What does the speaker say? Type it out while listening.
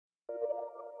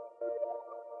If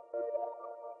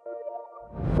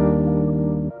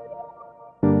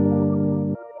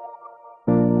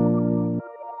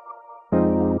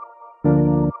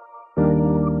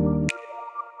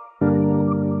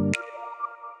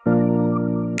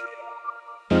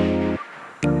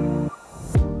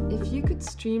you could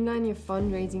streamline your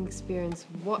fundraising experience,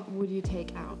 what would you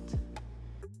take out?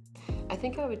 I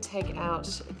think I would take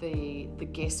out the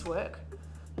guesswork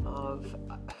of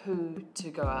who to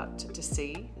go out to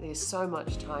see. There's so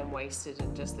much time wasted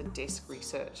in just the desk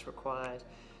research required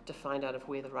to find out if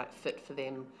we're the right fit for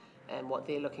them and what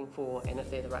they're looking for and if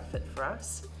they're the right fit for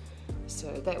us.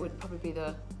 So that would probably be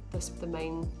the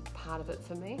main part of it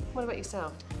for me. What about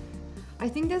yourself? I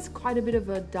think there's quite a bit of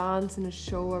a dance and a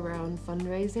show around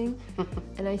fundraising,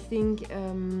 and I think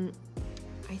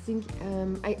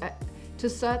to a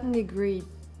certain degree,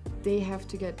 they have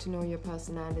to get to know your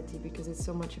personality because it's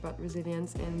so much about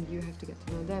resilience and you have to get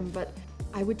to know them. But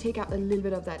I would take out a little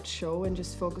bit of that show and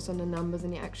just focus on the numbers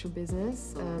and the actual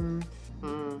business. I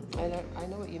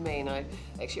know what you mean. I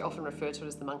actually often refer to it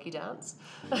as the monkey dance.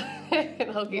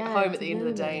 And I'll get home at the end of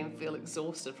the day and feel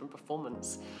exhausted from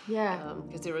performance. Yeah.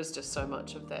 Because there is just so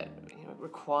much of that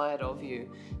required of you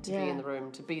to be in the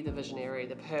room, to be the visionary,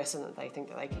 the person that they think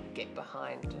that they can get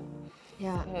behind.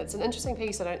 And it's an interesting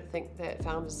piece I don't think that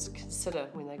founders consider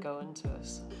when they go into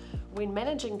this. When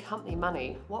managing company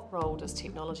money, what role does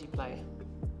technology play?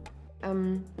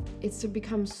 It's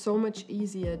become so much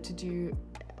easier to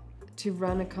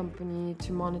run a company,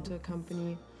 to monitor a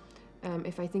company.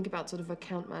 If I think about sort of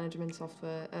account management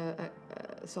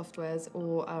softwares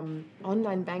or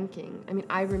online banking, I mean,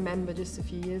 I remember just a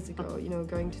few years ago,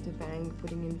 going to the bank,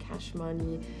 putting in cash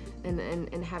money,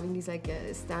 and having these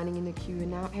standing in the queue. And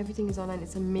now everything is online.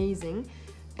 It's amazing.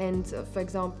 And for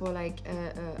example,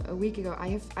 a week ago,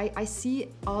 I see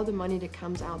all the money that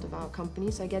comes out of our company,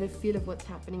 so I get a feel of what's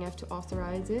happening. I have to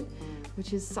authorize it,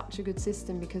 which is such a good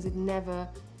system because it never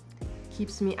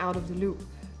keeps me out of the loop.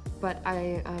 But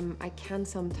I can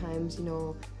sometimes,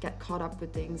 get caught up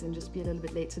with things and just be a little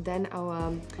bit late. So then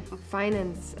our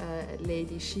finance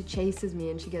lady, she chases me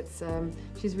and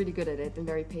she's really good at it and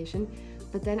very patient.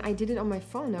 But then I did it on my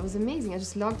phone. That was amazing. I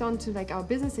just logged on to our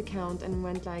business account and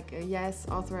went yes,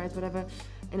 authorize, whatever,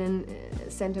 and then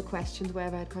sent her questions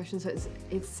wherever I had questions. So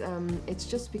it's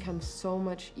just become so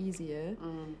much easier,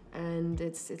 and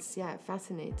it's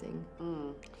fascinating.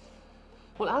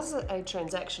 Well, as a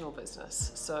transactional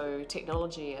business, so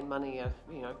technology and money are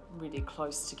really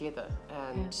close together,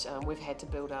 and we've had to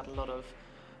build out a lot of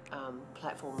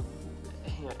platform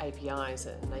APIs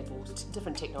that enable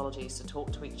different technologies to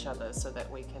talk to each other so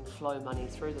that we can flow money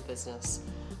through the business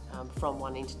from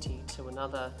one entity to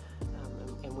another,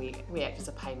 and we act as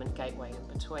a payment gateway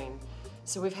in between.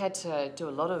 So we've had to do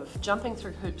a lot of jumping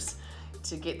through hoops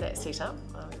to get that set up.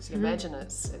 As you imagine,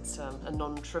 it's a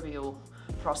non-trivial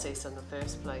process in the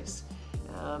first place.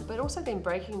 But also then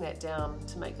breaking that down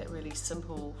to make that really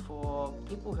simple for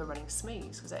people who are running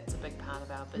SMEs, because that's a big part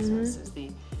of our business, is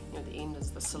the end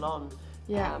is the salon.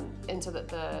 And so that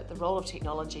the role of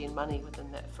technology and money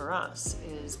within that for us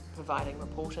is providing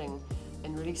reporting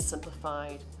in really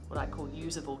simplified, what I call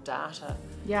usable data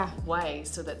way,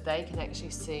 so that they can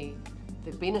actually see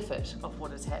the benefit of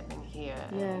what is happening here.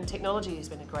 And technology has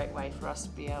been a great way for us to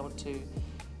be able to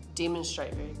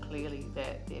demonstrate very clearly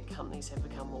that their companies have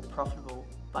become more profitable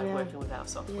by working with our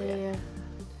software.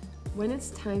 When it's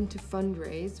time to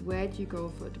fundraise, where do you go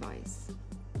for advice?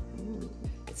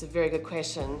 It's a very good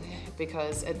question,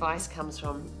 because advice comes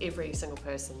from every single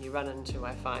person you run into,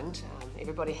 I find.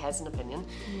 Everybody has an opinion.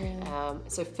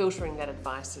 So filtering that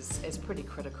advice is pretty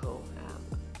critical.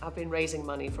 I've been raising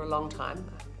money for a long time,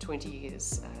 20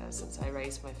 years since I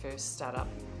raised my first startup.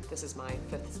 This is my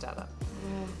 5th startup.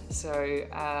 So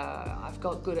I've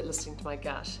got good at listening to my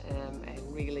gut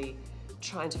and really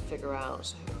trying to figure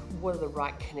out what are the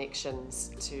right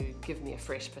connections to give me a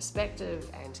fresh perspective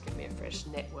and to give me a fresh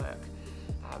network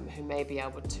who may be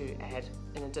able to add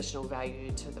an additional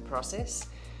value to the process.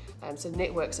 So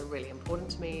networks are really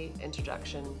important to me,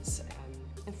 introductions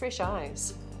and fresh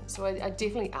eyes. So I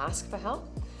definitely ask for help.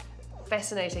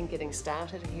 Fascinating getting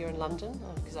started here in London,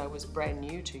 because I was brand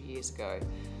new 2 years ago.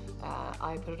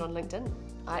 I put it on LinkedIn.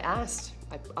 I asked.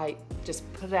 I just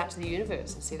put it out to the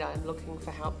universe and said I'm looking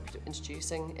for help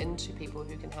introducing into people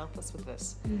who can help us with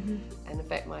this. And in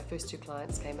fact, my first 2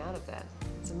 clients came out of that.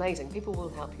 It's amazing. People will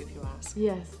help you if you ask.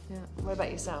 Yes, yeah. What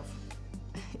about yourself?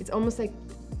 It's almost like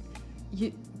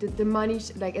the money,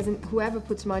 as in whoever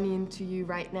puts money into you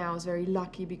right now is very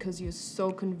lucky, because you're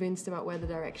so convinced about where the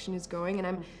direction is going.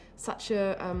 And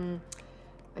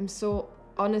I'm so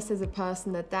honest as a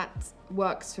person that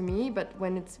works for me, but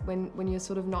when you're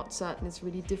sort of not certain, it's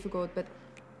really difficult. But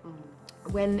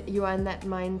when you are in that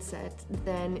mindset,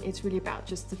 then it's really about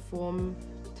just the form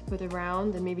to put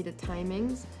around and maybe the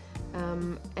timings.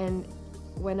 And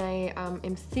when I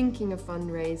am thinking of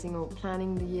fundraising or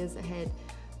planning the years ahead,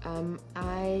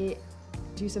 I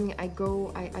do something.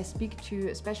 I speak to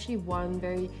especially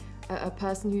a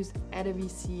person who's at a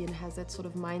VC and has that sort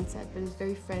of mindset, but is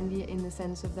very friendly in the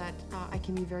sense of that I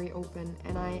can be very open,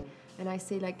 and I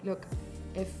say, like, look,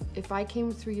 if I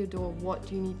came through your door, what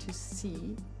do you need to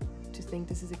see to think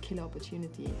this is a killer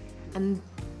opportunity? And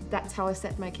that's how I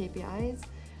set my KPIs.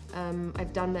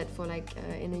 I've done that for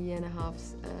in a year and a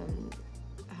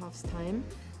half's time.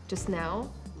 Just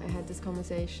now I had this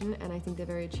conversation, and I think they're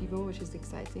very achievable, which is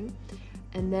exciting.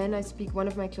 And then I speak, one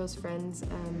of my close friends,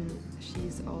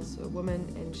 she's also a woman,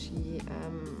 and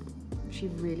she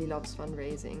really loves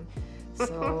fundraising.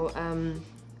 So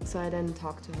so I then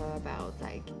talk to her about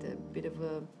like the bit of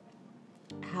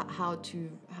how to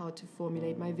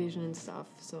formulate my vision and stuff.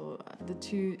 So the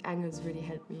two angles really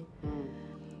help me.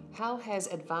 How has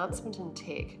advancement in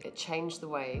tech changed the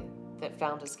way that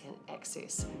founders can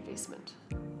access investment?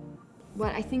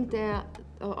 Well, I think there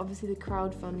are obviously the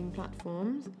crowdfunding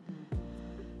platforms.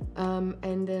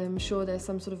 And I'm sure there's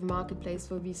some sort of marketplace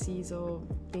for VCs or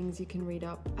things you can read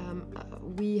up.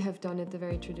 We have done it the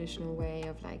very traditional way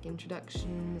of like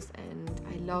introductions, and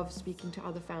I love speaking to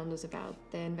other founders about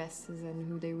their investors and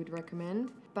who they would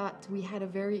recommend. But we had a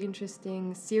very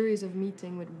interesting series of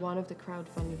meeting with one of the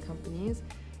crowdfunding companies,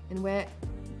 and where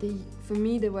for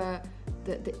me they were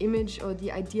the image or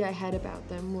the idea I had about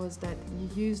them was that you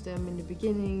use them in the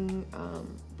beginning,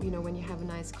 when you have a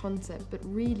nice concept, but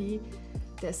really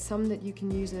there's some that you can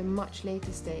use at a much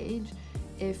later stage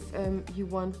if you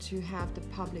want to have the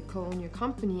public own your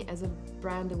company as a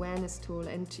brand awareness tool,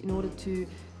 and in order to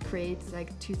create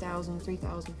like 2,000,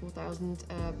 3,000, 4,000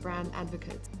 brand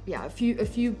advocates. Yeah, a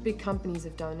few big companies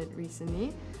have done it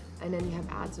recently, and then you have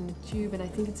ads on the tube, and I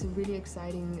think it's a really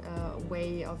exciting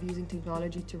way of using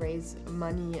technology to raise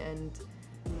money and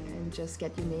just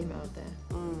get your name out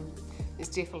there. There's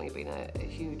definitely been a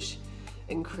huge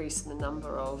increase in the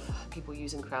number of people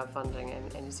using crowdfunding,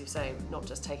 and as you say, not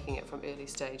just taking it from early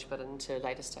stage but into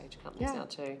later stage companies now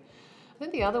too. I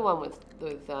think the other one with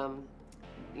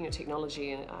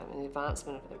technology and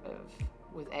advancement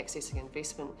with accessing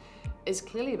investment is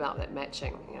clearly about that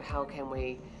matching. How can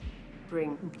we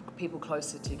bring people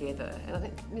closer together? And I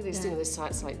think there's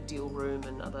sites like Deal Room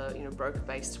and other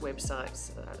broker-based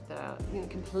websites that are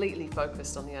completely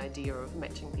focused on the idea of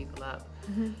matching people up.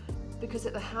 Because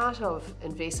at the heart of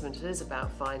investment, it is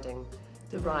about finding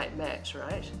the right match,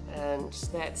 right? And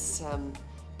that's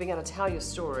being able to tell your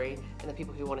story, and the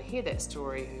people who want to hear that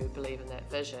story, who believe in that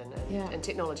vision. And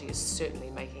technology is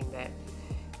certainly making that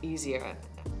easier.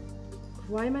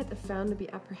 Why might a founder be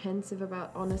apprehensive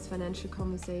about honest financial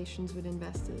conversations with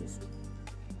investors?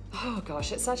 Oh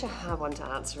gosh, it's such a hard one to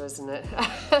answer, isn't it?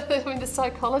 I mean, the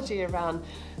psychology around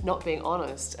not being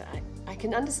honest, I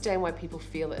can understand why people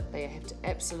feel that they have to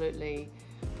absolutely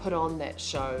put on that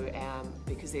show,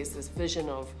 because there's this vision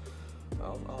of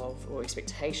or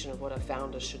expectation of what a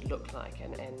founder should look like,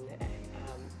 and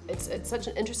it's such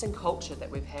an interesting culture that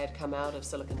we've had come out of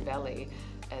Silicon Valley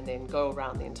and then go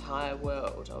around the entire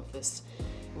world, of this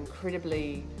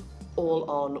incredibly all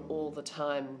on, all the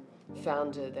time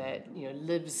founder that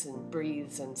lives and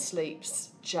breathes and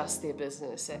sleeps just their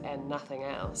business and nothing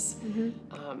else. And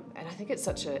I think it's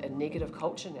such a negative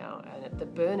culture now, and the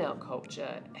burnout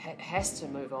culture has to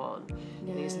move on.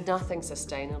 There's nothing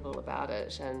sustainable about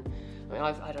it. And I mean,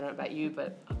 I don't know about you,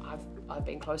 but I've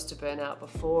been close to burnout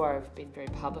before. I've been very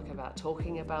public about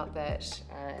talking about that.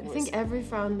 I think every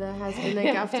founder has been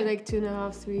after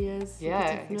 2.5, 3 years.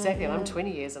 Yeah, exactly. And I'm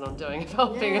 20 years and I'm doing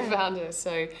about being a founder.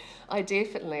 So I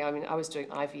definitely, I was doing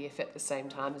IVF at the same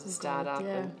time as a startup,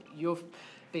 and you've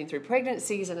been through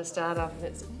pregnancies in a startup, and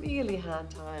it's a really hard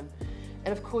time.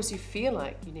 And of course you feel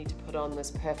like you need to put on this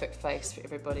perfect face for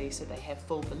everybody so they have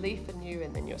full belief in you,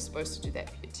 and then you're supposed to do that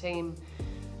for your team.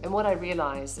 And what I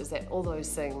realised is that all those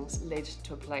things led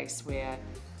to a place where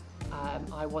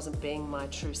I wasn't being my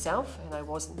true self, and I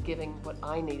wasn't giving what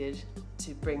I needed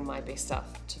to bring my best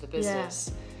stuff to the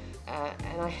business.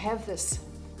 And I have this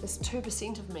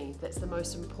 2% of me that's the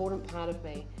most important part of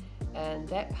me, and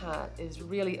that part is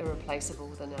really irreplaceable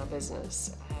within our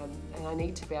business. And I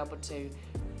need to be able to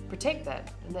protect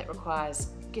that, and that requires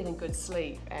getting good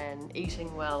sleep and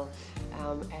eating well,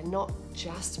 and not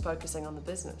just focusing on the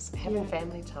business, having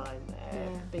family time,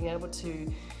 being able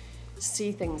to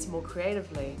see things more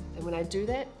creatively. And when I do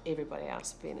that, everybody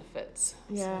else benefits.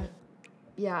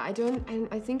 yeah, I don't, and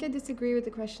I think I disagree with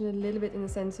the question a little bit in the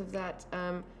sense of that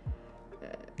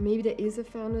maybe there is a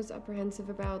founder's apprehensive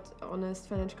about honest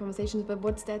financial conversations, but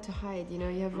what's there to hide? You know,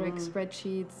 you have like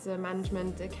spreadsheets,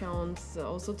 management accounts,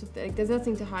 all sorts of things. There's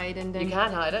nothing to hide, and then you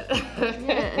can't hide it.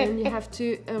 yeah, and you have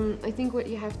to. I think what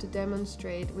you have to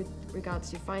demonstrate with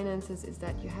regards to your finances is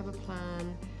that you have a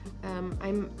plan.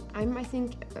 I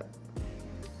think.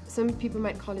 Some people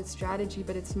might call it strategy,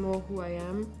 but it's more who I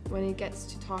am. When it gets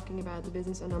to talking about the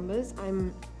business or numbers,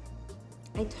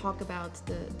 I talk about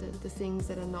the things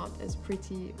that are not as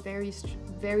pretty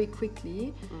very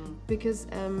quickly, because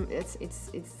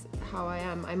it's how I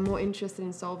am. I'm more interested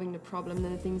in solving the problem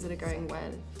than the things that are going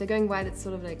well. If they're going well, it's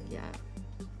sort of like, yeah,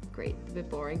 great, a bit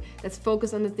boring. Let's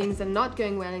focus on the things that are not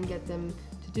going well and get them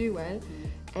to do well.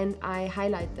 And I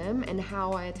highlight them and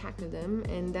how I tackle them,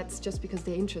 and that's just because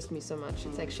they interest me so much.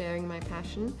 It's like sharing my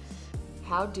passion.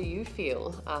 How do you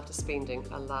feel after spending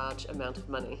a large amount of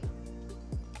money?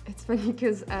 It's funny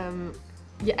because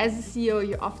yeah, as a CEO,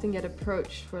 you often get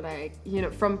approached for like, you know,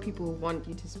 from people who want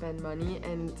you to spend money,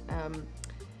 and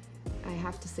I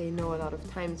have to say no a lot of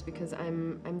times because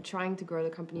I'm trying to grow the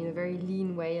company in a very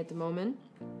lean way at the moment.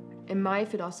 And my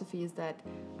philosophy is that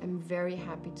I'm very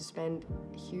happy to spend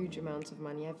huge amounts of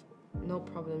money. I have no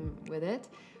problem with it,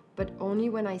 but only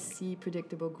when I see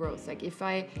predictable growth. Like if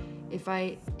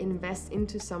I invest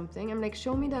into something, I'm like,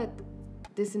 show me that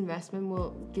this investment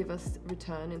will give us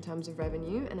return in terms of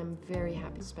revenue, and I'm very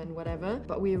happy to spend whatever.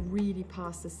 But we're really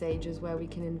past the stages where we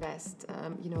can invest,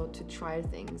 you know, to try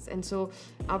things. And so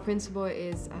our principle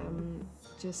is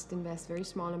just invest very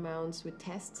small amounts with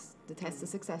tests. The test is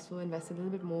successful, invest a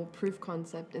little bit more, proof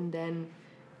concept, and then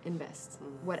invest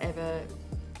whatever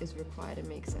is required and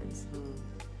makes sense.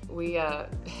 We,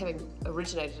 having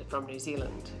originated from New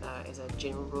Zealand, as a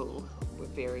general rule, we're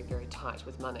very, very tight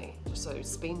with money. So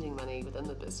spending money within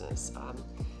the business,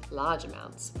 large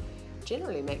amounts,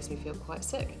 generally makes me feel quite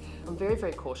sick. I'm very,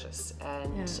 very cautious,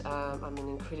 and I'm an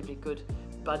incredibly good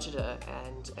budgeter,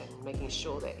 and making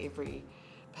sure that every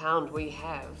pound we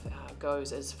have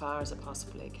goes as far as it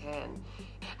possibly can.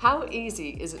 How easy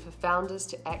is it for founders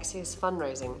to access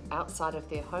fundraising outside of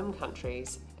their home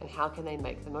countries, and how can they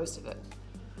make the most of it?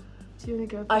 Do you want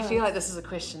to go first? I feel like this is a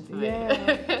question for me.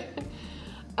 Yeah.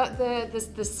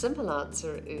 The simple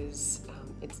answer is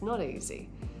it's not easy.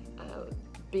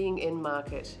 Being in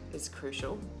market is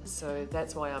crucial, so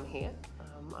that's why I'm here.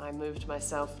 I moved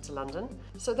myself to London,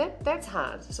 so that's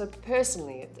hard. So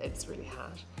personally, it's really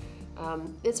hard.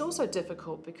 It's also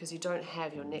difficult because you don't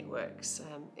have your networks.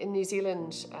 In New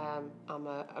Zealand, I'm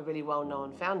a really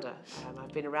well-known founder.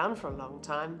 I've been around for a long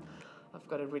time. I've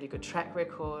got a really good track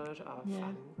record.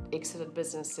 I've exited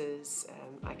businesses.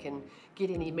 I can get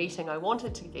any meeting I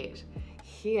wanted to get.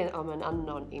 Here, I'm an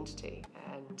unknown entity,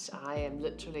 and I am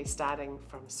literally starting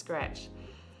from scratch.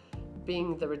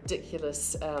 Being the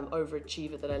ridiculous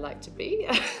overachiever that I like to be,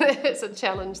 it's a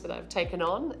challenge that I've taken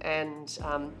on, and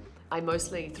I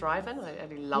mostly thrive in. I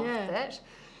really love that.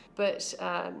 But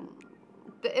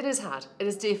it is hard. It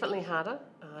is definitely harder.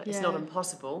 It's not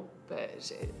impossible, but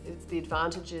it's the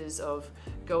advantages of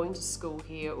going to school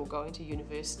here or going to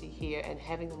university here and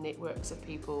having the networks of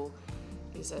people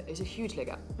is a huge leg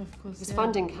up. Of course, because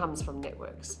funding comes from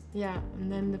networks. Yeah,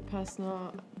 and then the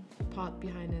personal part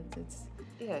behind it,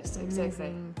 it's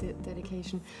amazing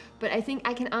dedication. But I think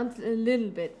I can answer a little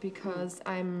bit because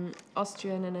I'm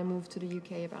Austrian and I moved to the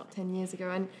UK about 10 years ago,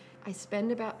 and I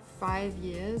spent about 5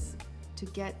 years to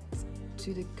get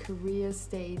to the career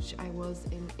stage I was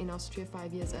in Austria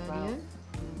 5 years earlier,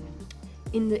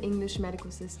 in the English medical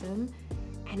system,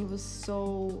 and it was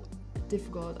so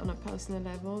difficult on a personal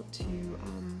level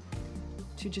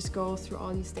to just go through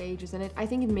all these stages, and I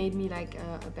think it made me like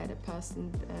a better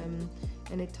person,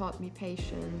 and it taught me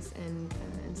patience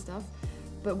and stuff.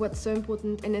 But what's so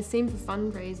important, and the same for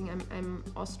fundraising, I'm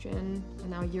Austrian and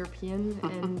now European,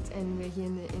 and we're here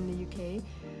in the UK.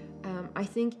 I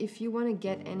think if you want to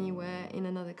get anywhere in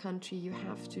another country, you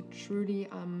have to truly,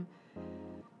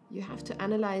 you have to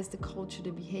analyze the culture,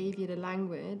 the behavior, the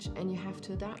language, and you have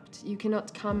to adapt. You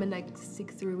cannot come and like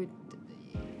stick through with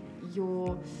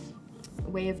your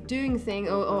way of doing things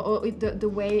or the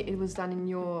way it was done in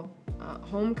your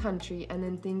home country, and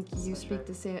then think you speak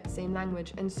the same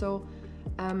language. And so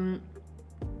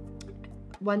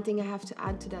one thing I have to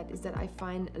add to that is that I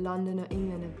find London or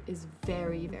England is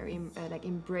very, very like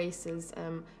embraces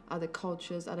other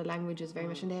cultures, other languages very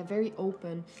much, and they are very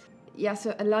open. Yeah,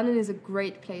 so London is a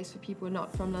great place for people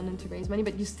not from London to raise money,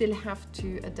 but you still have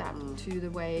to adapt to the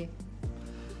way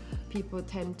people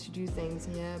tend to do things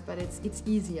here. But it's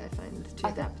easy, I find, to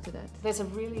adapt to that. There's a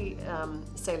really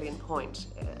salient point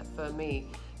for me.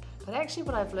 But actually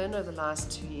what I've learned over the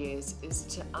last 2 years is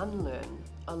to unlearn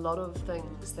a lot of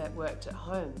things that worked at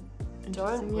home.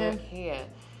 Don't work here.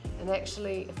 And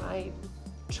actually, if I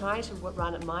try to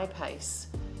run at my pace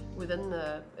within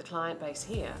the client base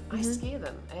here, I scare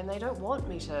them, and they don't want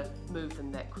me to move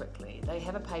them that quickly. They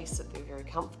have a pace that they're very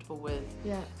comfortable with,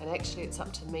 and actually it's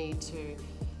up to me to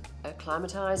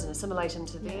acclimatise and assimilate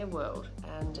into their world.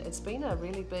 And it's been a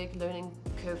really big learning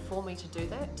curve for me to do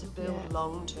that, to build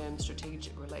long-term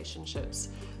strategic relationships,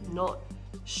 not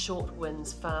short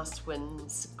wins, fast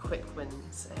wins, quick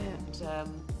wins. And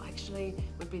actually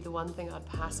would be the one thing I'd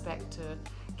pass back to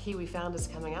Kiwi founders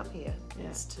coming up here,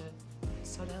 is to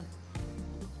slow down.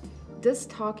 Does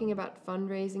talking about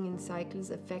fundraising in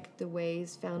cycles affect the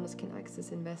ways founders can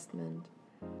access investment?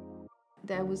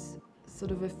 There was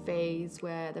sort of a phase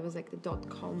where there was like the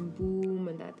dot-com boom,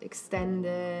 and that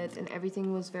extended, and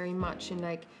everything was very much in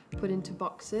like put into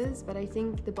boxes. But I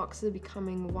think the boxes are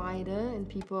becoming wider, and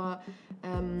people are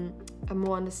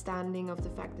more understanding of the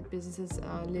fact that businesses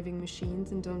are living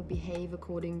machines and don't behave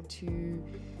according to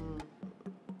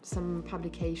some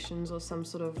publications or some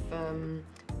sort of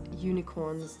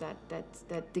unicorns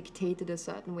that dictated a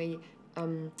certain way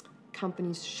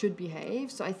companies should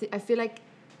behave. So I feel like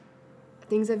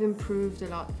things have improved a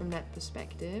lot from that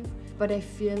perspective, but I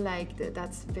feel like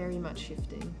that's very much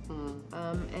shifting.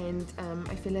 And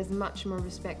I feel there's much more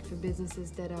respect for businesses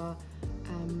that are,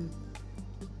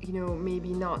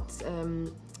 maybe not,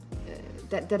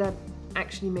 that are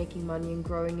actually making money and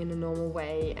growing in a normal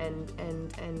way, and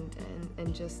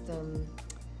just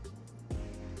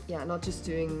not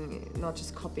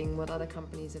just copying what other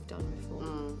companies have done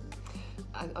before.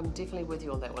 I'm definitely with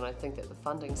you on that one. I think that the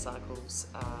funding cycles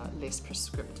are less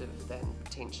prescriptive than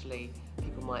potentially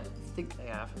people might think they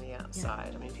are from the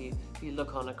outside. I mean, if you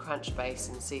look on a crunch base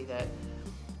and see that,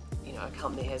 a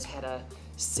company has had a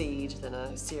seed, then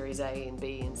a Series A and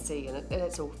B and C, and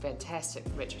it's all fantastic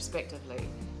retrospectively.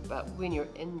 But when you're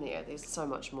in there, there's so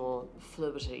much more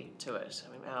fluidity to it.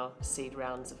 I mean, our seed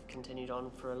rounds have continued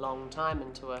on for a long time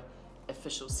into a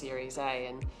official Series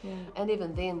A, and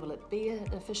even then, will it be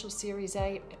an official Series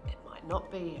A? It might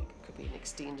not be. It could be an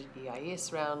extended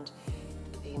EIS round.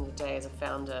 At the end of the day, as a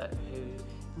founder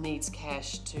who needs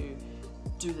cash to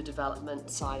do the development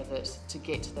side of it, to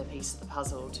get to the piece of the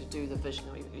puzzle, to do the vision,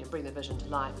 bring the vision to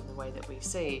life in the way that we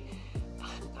see,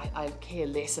 I care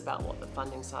less about what the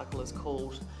funding cycle is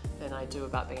called than I do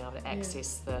about being able to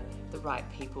access the right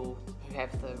people who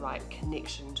have the right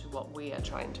connection to what we are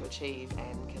trying to achieve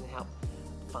and can help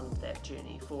fund that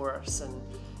journey for us. And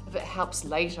if it helps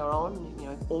later on,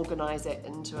 organise that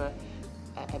into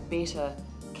a better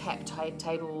cap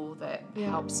table that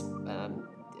helps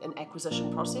an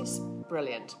acquisition process,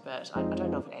 brilliant. But I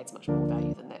don't know if it adds much more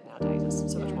value than that nowadays.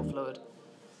 It's so much more fluid.